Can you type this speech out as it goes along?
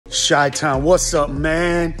Chi-Town, what's up,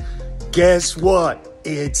 man? Guess what?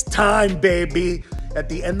 It's time, baby. At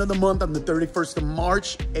the end of the month, on the 31st of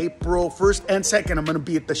March, April 1st and 2nd, I'm going to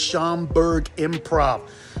be at the Schaumburg Improv.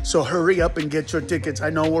 So hurry up and get your tickets. I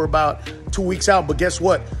know we're about 2 weeks out, but guess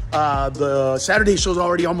what? The Saturday show's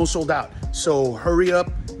already almost sold out. So hurry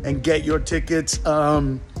up and get your tickets.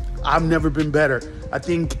 I've never been better. I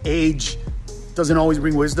think age doesn't always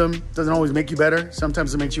bring wisdom, doesn't always make you better.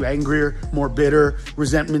 Sometimes it makes you angrier, more bitter,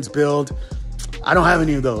 resentments build. I don't have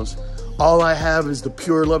any of those. All I have is the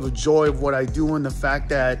pure love of joy of what I do and the fact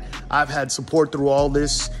that I've had support through all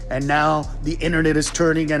this, and now the internet is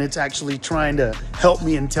turning and it's actually trying to help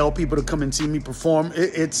me and tell people to come and see me perform.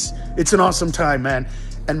 It's an awesome time, man.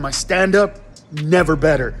 And my stand-up, never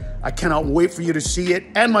better. I cannot wait for you to see it.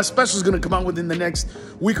 And my special is going to come out within the next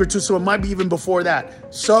week or two, so it might be even before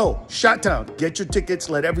that. So, Chi-Town, get your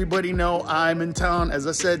tickets. Let everybody know I'm in town. As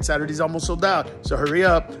I said, Saturday's almost sold out, so hurry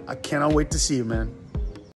up. I cannot wait to see you, man.